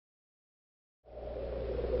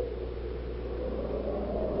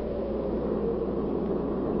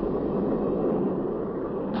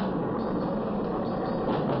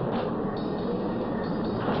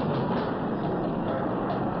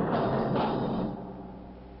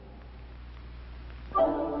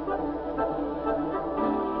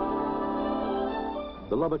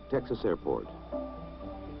The Lubbock, Texas airport.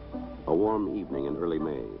 A warm evening in early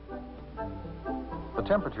May. The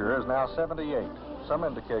temperature is now 78. Some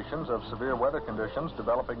indications of severe weather conditions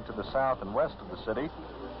developing to the south and west of the city.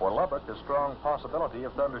 For Lubbock, a strong possibility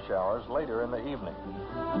of thunder showers later in the evening.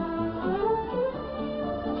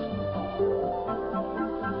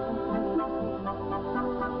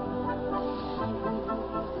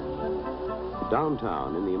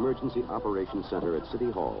 Downtown in the Emergency Operations Center at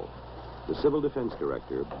City Hall, the Civil Defense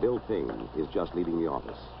Director, Bill Payne, is just leaving the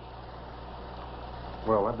office.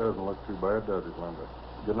 Well, that doesn't look too bad, does it, Linda?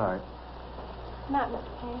 Good night. Night,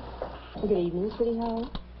 Mr. Payne. Good evening, City Hall.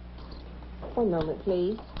 One moment,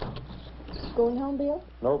 please. Going home, Bill?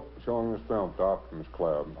 Nope, showing this film to Optimist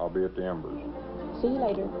Club. I'll be at the Embers. See you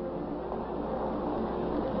later.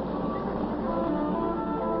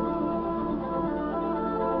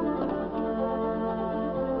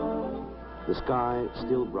 The sky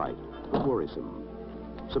still bright, but worrisome.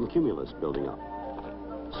 Some cumulus building up.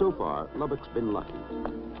 So far, Lubbock's been lucky.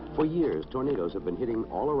 For years, tornadoes have been hitting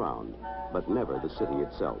all around, but never the city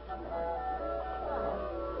itself.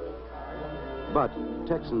 But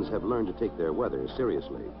Texans have learned to take their weather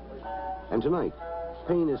seriously. And tonight,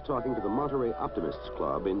 Payne is talking to the Monterey Optimists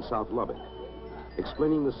Club in South Lubbock,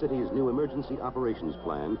 explaining the city's new emergency operations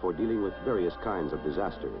plan for dealing with various kinds of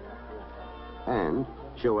disaster, and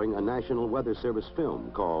showing a National Weather Service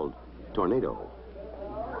film called Tornado.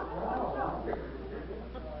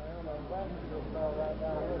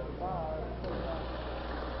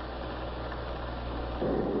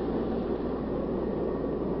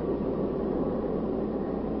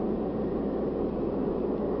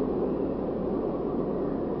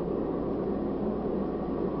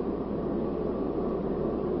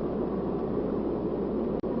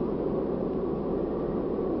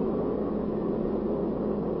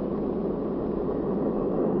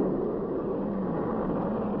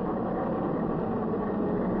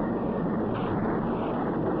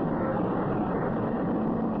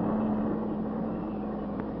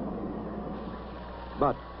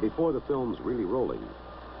 But before the film's really rolling,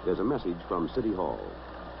 there's a message from City Hall.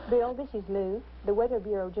 Bill, this is Lou. The Weather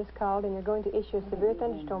Bureau just called, and they're going to issue a severe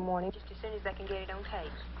thunderstorm warning just as soon as they can get it on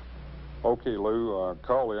tape. Okay, Lou,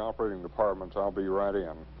 call the operating departments. I'll be right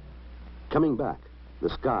in. Coming back, the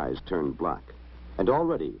skies turned black. And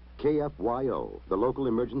already, KFYO, the local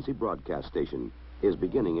emergency broadcast station, is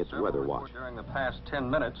beginning its weather watch. During the past 10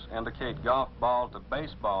 minutes indicate golf ball to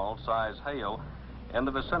baseball size hail in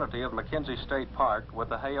the vicinity of McKenzie State Park, with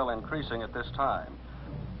the hail increasing at this time.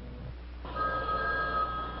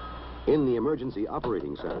 In the Emergency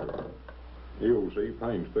Operating Center. EOC,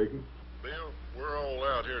 Payne speaking. Bill, we're all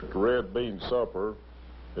out here. Red bean supper.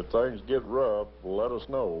 If things get rough, let us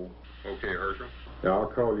know. Okay, Herschel. Yeah, I'll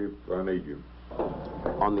call you if I need you.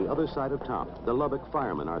 On the other side of town, the Lubbock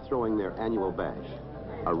firemen are throwing their annual bash,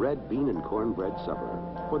 a red bean and cornbread supper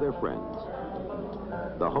for their friends.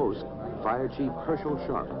 The host, Fire Chief Herschel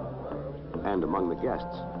Sharp, and among the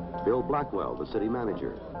guests, Bill Blackwell, the city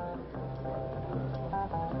manager,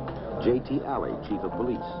 J.T. Alley, Chief of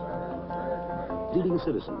Police, leading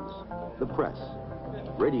citizens, the press,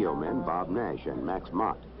 radio men Bob Nash and Max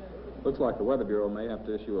Mott. Looks like the Weather Bureau may have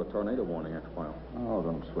to issue a tornado warning after a while. Oh,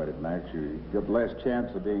 don't sweat it, Max. You get less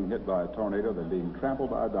chance of being hit by a tornado than being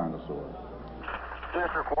trampled by a dinosaur.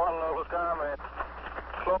 District 1, Lubbock, I'm at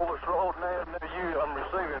Clovis Road near you. I'm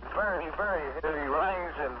receiving very, very heavy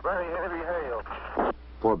rains and very heavy hail.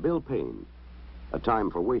 For Bill Payne, a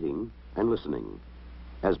time for waiting and listening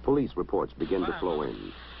as police reports begin to flow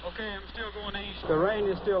in. Okay, I'm still going east. The rain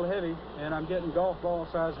is still heavy, and I'm getting golf ball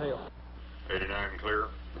size hail. 89 clear.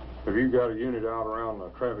 Have you got a unit out around the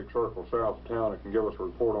traffic circle south of town that can give us a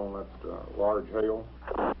report on that large hail?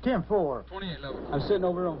 10-4. 28 level. I'm sitting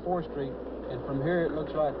over on 4th Street, and from here it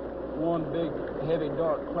looks like one big, heavy,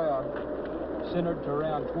 dark cloud centered to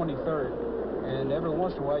around 23rd. And every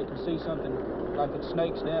once in a while you can see something like it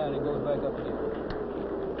snakes down and goes back up again.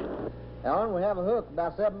 Alan, we have a hook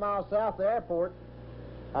about 7 miles south of the airport.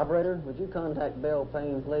 Operator, would you contact Bill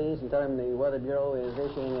Payne, please, and tell him the Weather Bureau is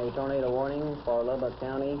issuing a tornado warning for Lubbock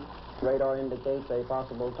County. Radar indicates a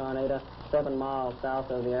possible tornado 7 miles south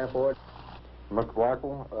of the airport. Mr.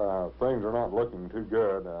 Blackwell, things are not looking too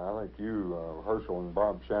good. I think you, Herschel, and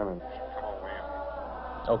Bob Shannon.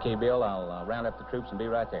 Okay, Bill, I'll round up the troops and be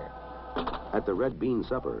right there. At the Red Bean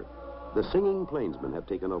Supper, the singing plainsmen have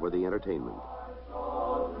taken over the entertainment.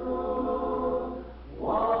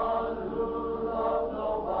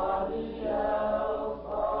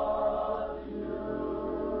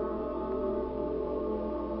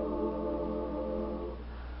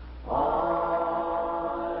 I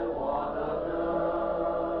want a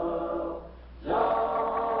girl, just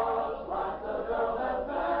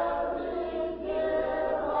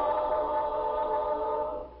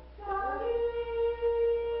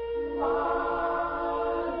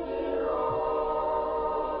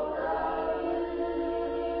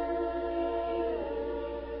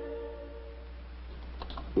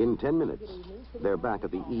In 10 minutes, they're back at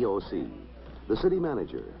the EOC. The city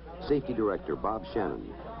manager, safety director Bob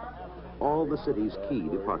Shannon, all the city's key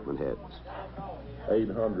department heads.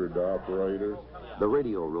 800 operators. The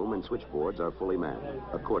radio room and switchboards are fully manned,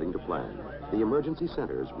 according to plan. The emergency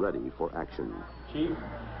center's ready for action. Chief,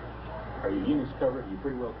 are your units covered? You're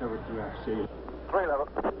pretty well covered throughout the city. 3 of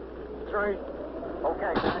them. 3.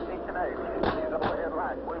 Okay, 1908. These overhead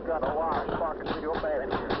lights. We've got a wire sparking real bad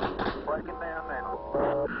here. Break it down now.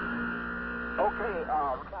 Okay,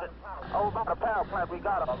 about a power plant, we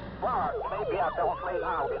got a fire. Maybe out there on Slade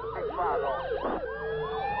Highway. It's a big fire going.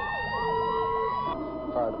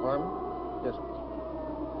 Fire department? Yes, sir.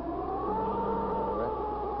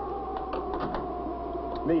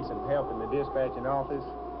 Need some help in the dispatching office.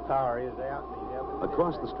 Power is out. Need help.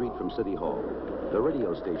 Across the street from City Hall, the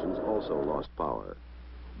radio stations also lost power.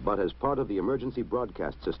 But as part of the emergency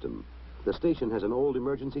broadcast system, the station has an old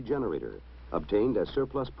emergency generator obtained as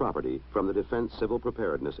surplus property from the Defense Civil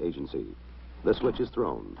Preparedness Agency. The switch is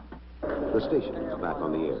thrown. The station is back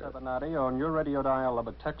on the air. 790 on your radio dial,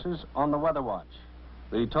 Lubbock, Texas, on the weather watch.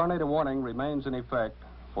 The tornado warning remains in effect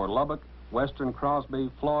for Lubbock, western Crosby,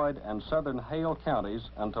 Floyd, and southern Hale counties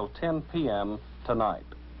until 10 p.m. tonight.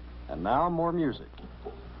 And now, more music.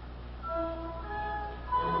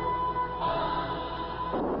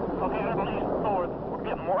 Okay, I believe north. We're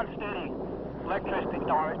getting one steady electricity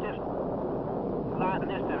star. It's just lighting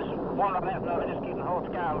this. There's one right after another, just keeping the whole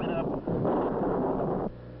sky lit up.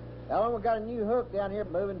 Ellen, we've got a new hook down here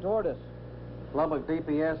moving toward us. Lubbock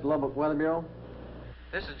DPS, Lubbock Weather Bureau.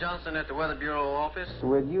 This is Johnson at the Weather Bureau office.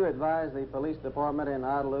 Would you advise the police department in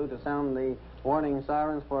Idlewild to sound the warning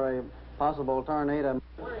sirens for a possible tornado?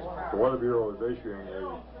 The Weather Bureau is issuing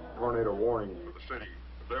a tornado warning For the city.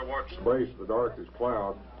 They're watching. the base of the darkest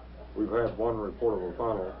cloud. We've had one report of a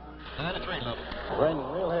funnel. 93 Lubbock.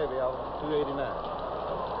 Raining real heavy out on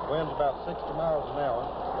 289. Winds about 60 miles an hour.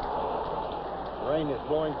 Rain is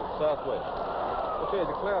blowing to the southwest. Okay,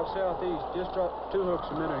 the cloud southeast just dropped 2 hooks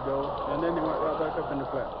a minute ago, and then they went right back up in the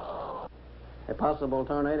cloud. A possible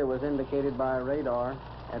tornado was indicated by radar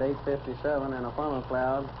at 8:57, and a funnel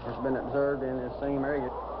cloud has been observed in this same area.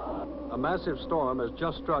 A massive storm has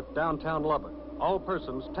just struck downtown Lubbock. All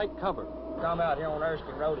persons take cover. I'm out here on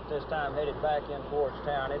Erskine Road at this time, headed back in towards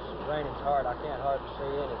town. It's raining hard. I can't hardly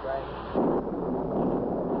see anything.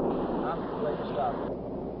 I'm completely stopped.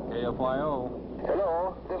 KFYO.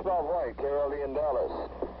 Hello, this is Bob White, KRLD in Dallas.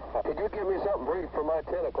 Could you give me something brief for my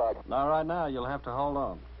 10 o'clock? Now, right now, you'll have to hold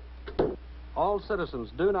on. All citizens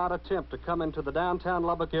do not attempt to come into the downtown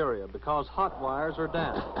Lubbock area because hot wires are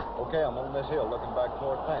down. Okay, I'm on this hill looking back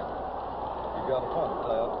toward town. You've got a funnel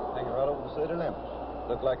cloud hanging right over the city limits.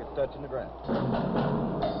 Look like it's touching the ground. Can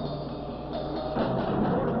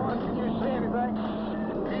you see anything?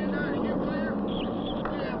 Are you clear?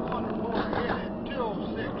 Yeah, 1-4 headed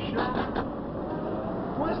 206, Sherman.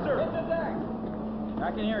 Twister! Hit the deck!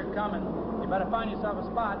 I can hear it coming. You better find yourself a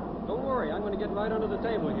spot. Don't worry, I'm going to get right under the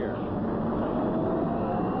table here.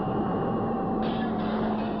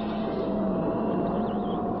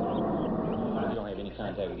 You don't have any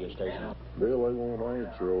contact with your station? Bill, they won't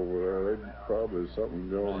answer over there. They probably something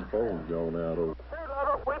going, phone's going out over.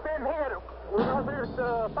 We've been hit. We're over here at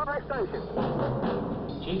the fire station.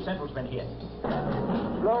 Chief Central's been hit.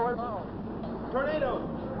 Blowing on. Tornado!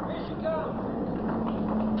 Here she comes!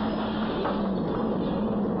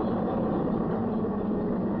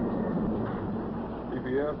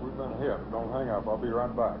 DPS, we've been hit. Don't hang up. I'll be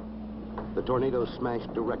right back. The tornado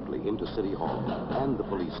smashed directly into City Hall and the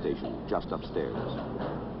police station just upstairs.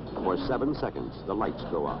 For 7 seconds, the lights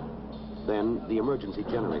go up. Then the emergency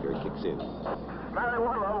generator kicks in.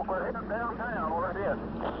 91 low, we're heading downtown where it is.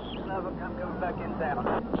 Another coming back in town.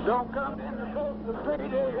 Don't come in the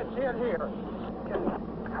city, it's in here.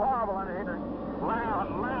 It's horrible in here.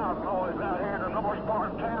 Loud noise out here in the north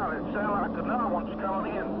part of town. It sounds like another one's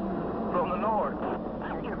coming in from the north.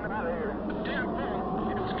 I'm getting out of here. Yeah,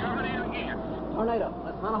 it's coming in again. Tornado,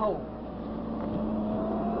 let's hunt a hole.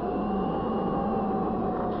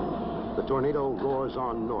 The tornado roars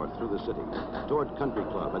on north through the city, toward Country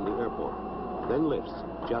Club and the airport, then lifts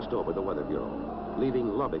just over the Weather Bureau, leaving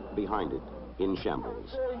Lubbock behind it in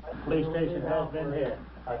shambles. Police station has been hit.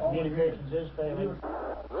 Our communications is failing.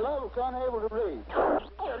 Lubbock's unable to read.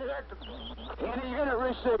 Any unit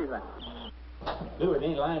receiving. Do it.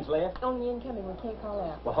 Any lines left? Only incoming. We can't call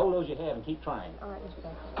out. Well, hold those you have and keep trying. All right, Mr.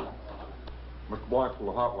 Baker. Mr. Blackville,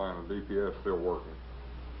 the hotline of DPS still working.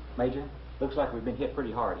 Major, looks like we've been hit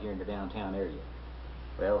pretty hard here in the downtown area.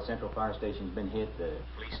 Well, Central Fire Station's been hit, the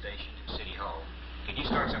police station and City Hall. Could you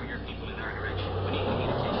start some of your people in our direction? We need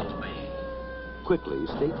communications band. Quickly,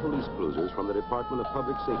 state police cruisers from the Department of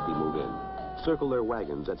Public Safety move in, circle their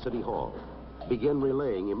wagons at City Hall, begin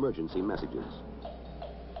relaying emergency messages.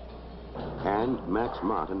 And Max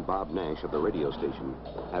Mott and Bob Nash of the radio station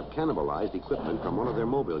have cannibalized equipment from one of their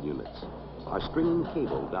mobile units, are stringing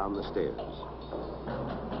cable down the stairs.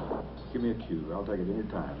 Give me a cue. I'll take it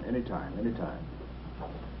anytime.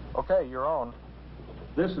 Okay, you're on.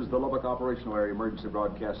 This is the Lubbock Operational Area Emergency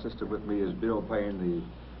Broadcast System. With me is Bill Payne, the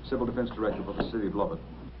Civil Defense Director for the City of Lubbock.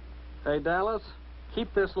 Hey, Dallas,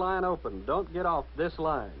 keep this line open. Don't get off this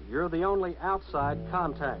line. You're the only outside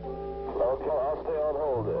contact. Okay, I'll stay on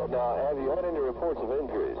hold. Now, have you had any reports of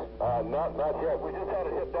injuries? Not yet. We just had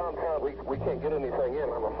it hit downtown. We can't get anything in,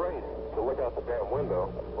 I'm afraid. So look out the damn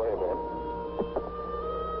window. Wait a minute.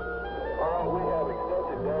 All right, we have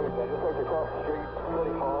extensive damage. I just looked across the street.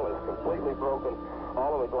 City Hall is completely broken.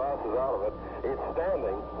 All of the glass is out of it. It's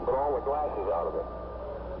standing, but all the glass is out of it.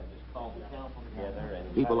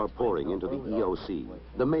 People are pouring into the EOC,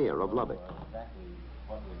 the mayor of Lubbock,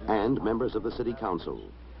 and members of the city council.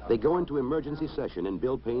 They go into emergency session in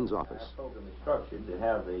Bill Payne's office. I told them instructions to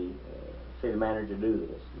have the city manager do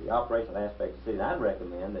this, the operational aspect of the city. I'd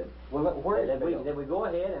recommend that, that we go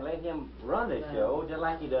ahead and let him run this show just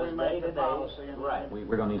like he does day to day. Right.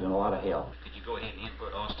 We're going to need a lot of help. Could you go ahead and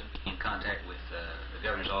input Austin in contact with the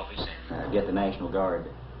governor's office and get the National Guard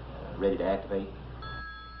ready to activate?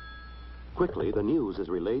 Quickly, the news is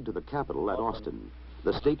relayed to the Capitol at Austin.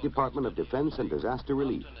 The State Department of Defense and Disaster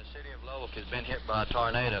Relief. The city of Lubbock has been hit by a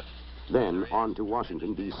tornado. Then on to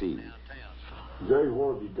Washington, D.C. Jay,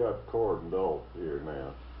 what have you got cordoned off here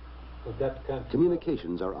now?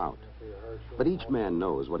 Communications are out, but each man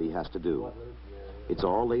knows what he has to do. It's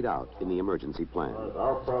all laid out in the emergency plan.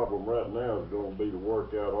 Our problem right now is going to be to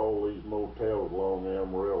work out all these motels along the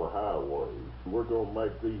Amarillo Highway. We're going to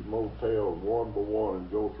make these motels one by one and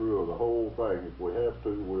go through the whole thing. If we have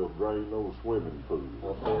to, we'll drain those swimming pools.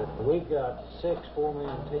 Okay. We've got 6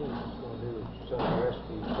 4-man teams going to do some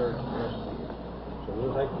rescue, search and rescue. So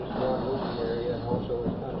we'll take this one moving area and also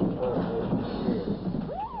this country patrol here.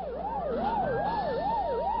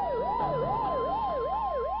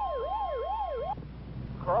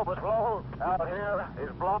 Overflow out here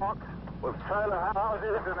is blocked with trailer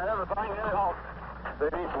houses and everything else.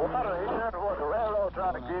 There's water here, what the railroad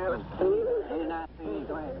trying to give.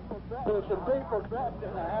 There's some people trapped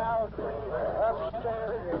in the house,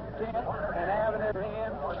 upstairs in the tent, and having it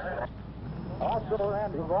in. Also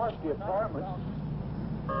around the varsity apartments.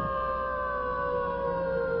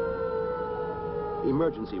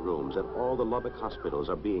 Emergency rooms at all the Lubbock hospitals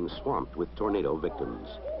are being swamped with tornado victims.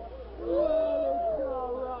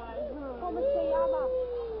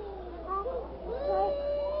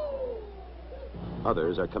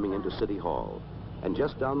 Others are coming into City Hall. And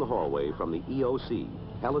just down the hallway from the EOC,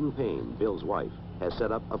 Helen Payne, Bill's wife, has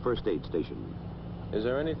set up a first aid station. Is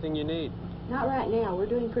there anything you need? Not right now. We're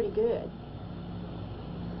doing pretty good.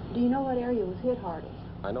 Do you know what area was hit hardest?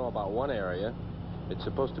 I know about one area. It's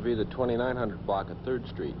supposed to be the 2900 block of 3rd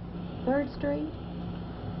Street. 3rd Street?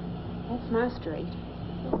 That's my street.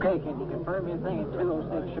 Okay, can you confirm anything at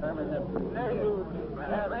 206 Sherman that you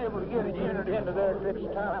have able to get a unit into there at this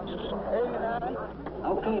time? 89?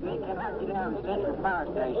 Okay, they cannot get down to the Central Fire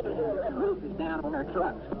Station. The roof is down on their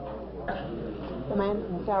trucks. The man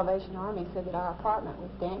from the Salvation Army said that our apartment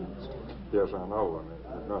was damaged. Yes, I know, and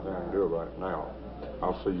there's nothing I can do about it now.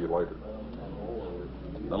 I'll see you later.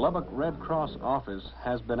 The Lubbock Red Cross office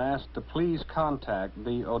has been asked to please contact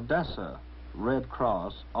the Odessa Red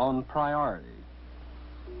Cross on priority.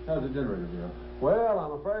 How's the generator, Bill? Well,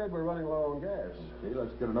 I'm afraid we're running low on gas. Okay,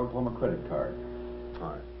 let's get an Oklahoma credit card. All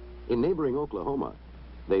right. In neighboring Oklahoma,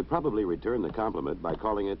 they probably return the compliment by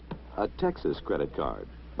calling it a Texas credit card.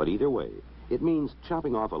 But either way, it means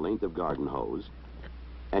chopping off a length of garden hose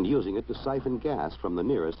and using it to siphon gas from the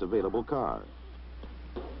nearest available car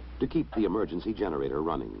to keep the emergency generator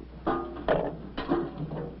running.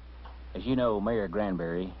 As you know, Mayor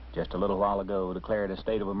Granberry, just a little while ago, declared a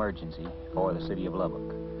state of emergency for the city of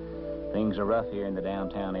Lubbock. Things are rough here in the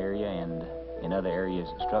downtown area and in other areas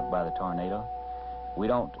struck by the tornado. We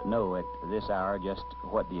don't know at this hour just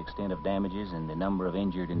what the extent of damages and the number of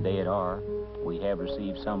injured and dead are. We have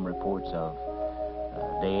received some reports of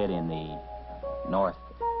dead in the north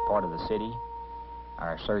part of the city.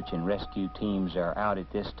 Our search and rescue teams are out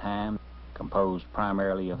at this time, composed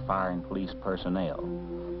primarily of fire and police personnel.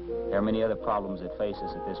 There are many other problems that face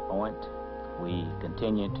us at this point. We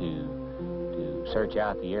continue to search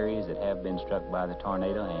out the areas that have been struck by the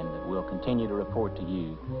tornado, and we'll continue to report to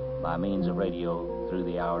you by means of radio through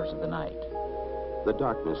the hours of the night. The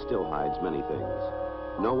darkness still hides many things.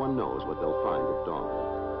 No one knows what they'll find at dawn.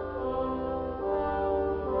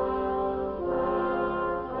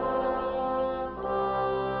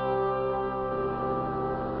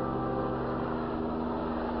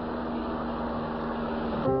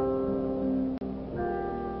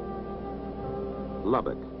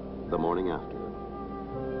 Lubbock, the morning after.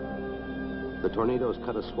 The tornadoes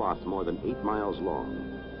cut a swath more than 8 miles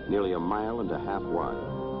long, nearly 1.5 miles wide,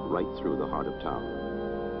 right through the heart of town.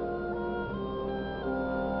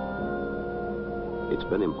 It's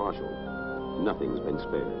been impartial. Nothing's been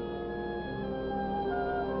spared.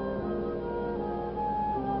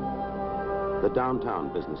 The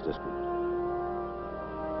downtown business district,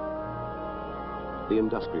 the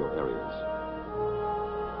industrial areas,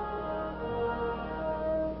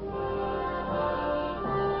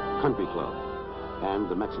 country club, and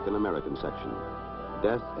the Mexican-American section.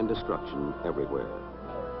 Death and destruction everywhere.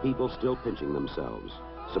 People still pinching themselves,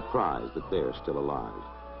 surprised that they're still alive.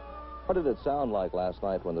 What did it sound like last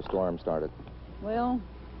night when the storm started? Well,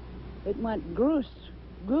 it went goose,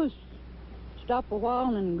 goose. Stop a while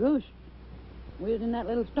and then goose. We was in that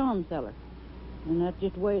little storm cellar, and that's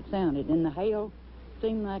just the way it sounded. And the hail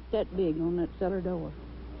seemed like that big on that cellar door.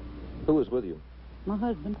 Who was with you? My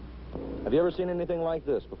husband. Have you ever seen anything like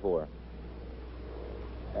this before?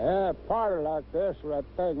 Yeah, party like this, that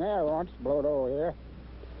thing there once blowed over here.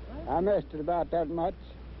 I missed it about that much.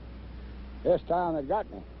 This time it got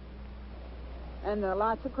me. And the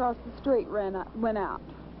lights across the street went out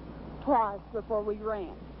twice before we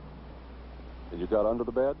ran. And you got under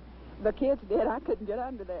the bed? The kids did. I couldn't get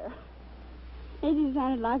under there. It just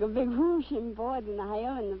sounded like a big whooshing voice in the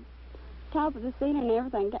hail, and the top of the ceiling and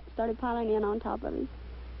everything started piling in on top of him.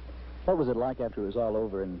 What was it like after it was all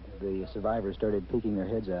over and the survivors started peeking their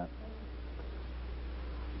heads out?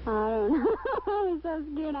 I don't know. I was so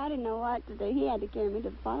scared I didn't know what to do. He had to carry me to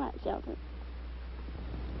the fallout shelter.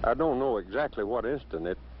 I don't know exactly what instant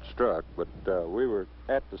it struck, but we were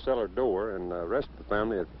at the cellar door, and the rest of the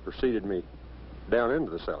family had preceded me down into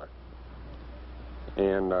the cellar.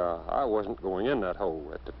 And I wasn't going in that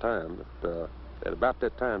hole at the time, but at about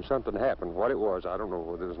that time something happened. What it was, I don't know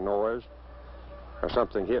whether it was noise or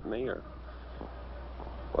something hit me or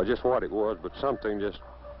just what it was, but something just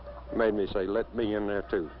made me say, let me in there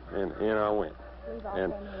too. And in I went.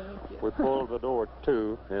 And we pulled the door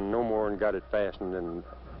to, and no more than got it fastened, and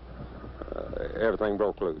everything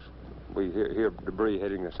broke loose. We hear debris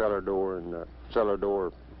hitting the cellar door, and the cellar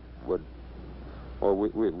door would, well, we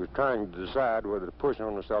were trying to decide whether to push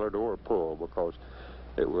on the cellar door or pull, because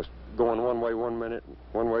it was going one way one minute,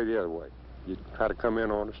 one way the other way. You'd try to come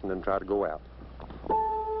in on us and then try to go out.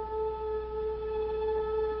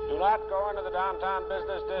 Do not go into the downtown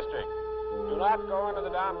business district. Do not go into the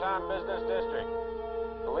downtown business district.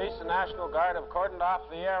 Police and National Guard have cordoned off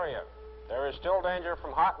the area. There is still danger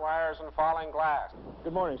from hot wires and falling glass.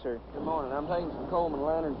 Good morning, sir. Good morning. I'm taking some Coleman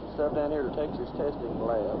lanterns and stuff down here to Texas testing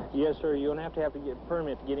lab. Yes, sir. You'll have to get a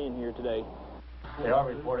permit to get in here today. They are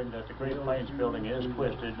reporting that the Great Plains building is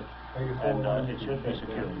twisted and it should be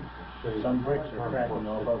secured. Some bricks are cracking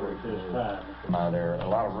all over at this time. There are a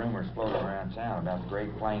lot of rumors floating around town about the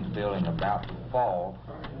Great Plains building about to fall,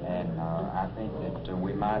 and I think that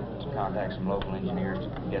we might contact some local engineers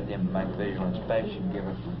to get them to make a visual inspection, give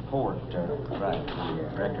us a report. Right,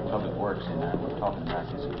 the Director of Public Works and I were talking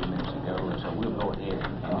about this a few minutes ago, and so we'll go ahead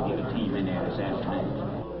and get a team in there this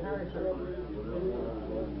afternoon.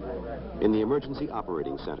 In the Emergency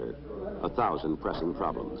Operating Center, 1,000 pressing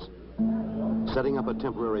problems. Setting up a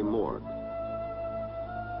temporary morgue.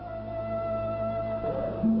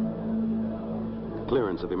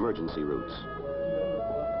 Clearance of emergency routes.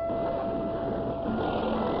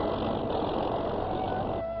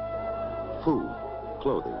 Food,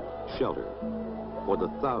 clothing, shelter for the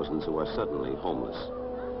thousands who are suddenly homeless.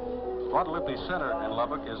 Guadalupe Center in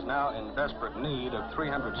Lubbock is now in desperate need of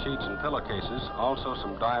 300 sheets and pillowcases, also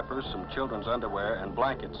some diapers, some children's underwear, and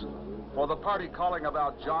blankets. For the party calling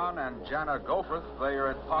about John and Jana Goforth, they are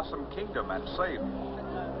at Possum Kingdom and safe.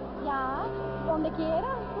 Ja, donde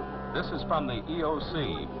quiera. This is from the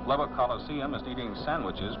EOC. Lubbock Coliseum is eating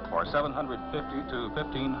sandwiches for 750 to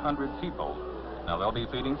 1,500 people. Now, they'll be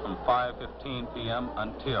feeding from 5:15 p.m.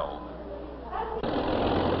 until.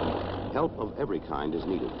 Help of every kind is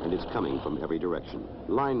needed, and it's coming from every direction.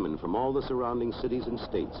 Linemen from all the surrounding cities and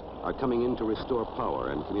states are coming in to restore power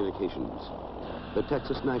and communications. The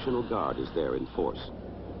Texas National Guard is there in force.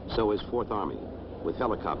 So is 4th Army, with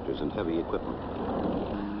helicopters and heavy equipment.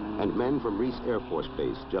 And men from Reese Air Force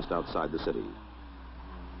Base just outside the city.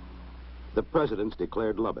 The President's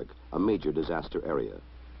declared Lubbock a major disaster area.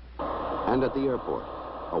 And at the airport,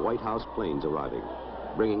 a White House plane's arriving,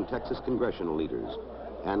 bringing Texas congressional leaders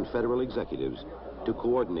and federal executives to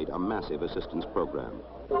coordinate a massive assistance program.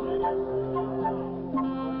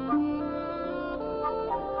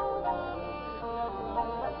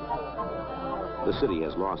 The city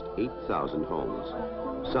has lost 8,000 homes.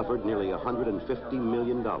 suffered nearly $150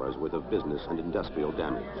 million worth of business and industrial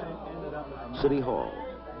damage. City Hall,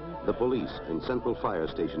 the police and central fire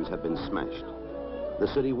stations have been smashed. The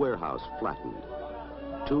city warehouse flattened.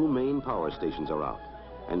 2 main power stations are out,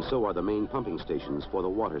 and so are the main pumping stations for the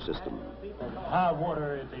water system. High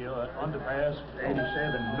water at the underpass,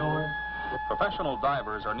 87 north. Professional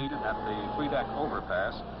divers are needed at the three-deck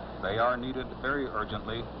overpass. They are needed very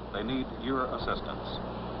urgently. They need your assistance.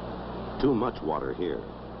 Too much water here,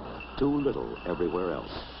 too little everywhere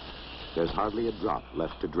else. There's hardly a drop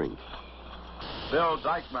left to drink. Bill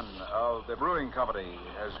Dykeman of the Brewing Company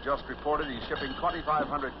has just reported he's shipping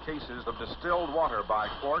 2,500 cases of distilled water by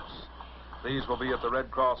quarts. These will be at the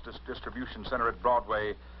Red Cross Distribution Center at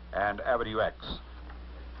Broadway and Avenue X.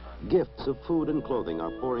 Gifts of food and clothing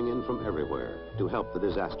are pouring in from everywhere to help the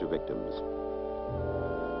disaster victims.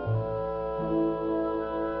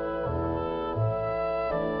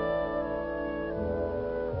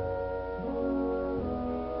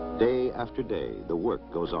 Day after day, the work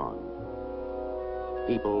goes on.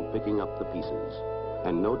 People picking up the pieces,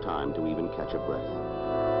 and no time to even catch a breath.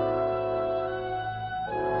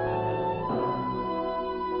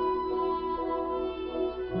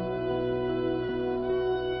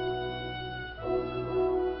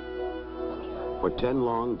 For 10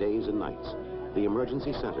 long days and nights, the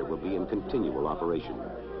emergency center will be in continual operation.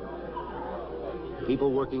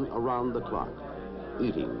 People working around the clock,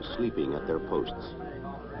 eating, sleeping at their posts.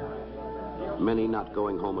 Many not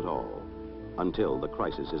going home at all until the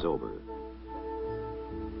crisis is over.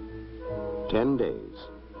 10 days.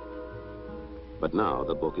 But now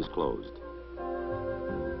the book is closed.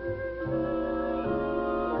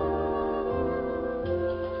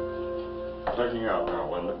 Taking out now,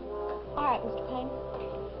 Linda. All right, Mr. Payne.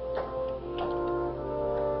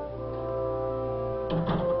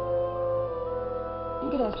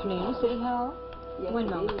 Good afternoon, City Hall. Yes, One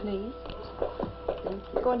moment, please.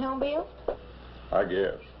 Going home, Bill? I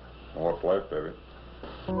guess. What's left of it.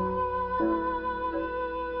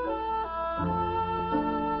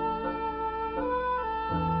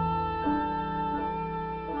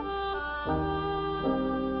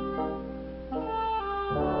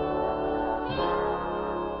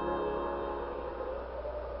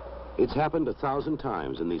 It's happened 1,000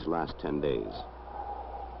 times in these last 10 days.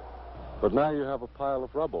 But now you have a pile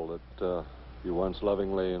of rubble that you once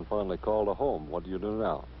lovingly and fondly called a home. What do you do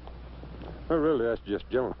now? Well, really, that's just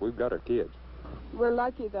junk. We've got our kids. We're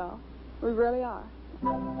lucky, though. We really are.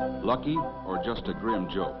 Lucky or just a grim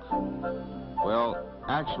joke? Well,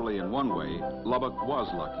 actually, in one way, Lubbock was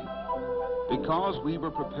lucky. Because we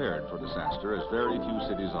were prepared for disaster, as very few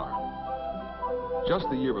cities are. Just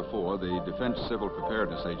the year before, the Defense Civil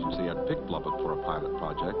Preparedness Agency had picked Lubbock for a pilot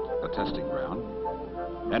project, a testing ground.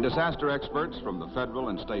 And disaster experts from the federal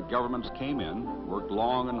and state governments came in, worked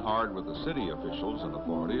long and hard with the city officials and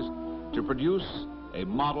authorities to produce a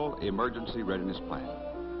model emergency readiness plan.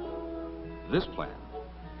 This plan,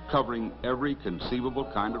 covering every conceivable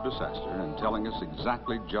kind of disaster and telling us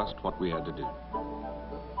exactly just what we had to do.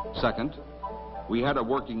 Second, we had a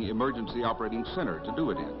working emergency operating center to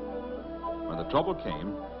do it in. When the trouble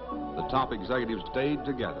came, the top executives stayed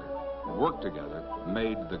together, worked together,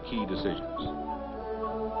 made the key decisions.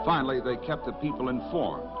 Finally, they kept the people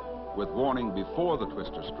informed with warning before the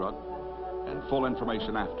twister struck and full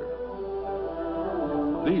information after.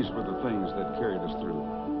 These were the things that carried us through.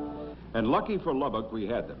 And lucky for Lubbock, we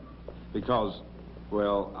had them. Because,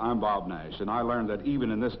 well, I'm Bob Nash, and I learned that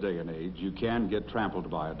even in this day and age, you can get trampled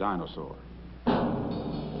by a dinosaur.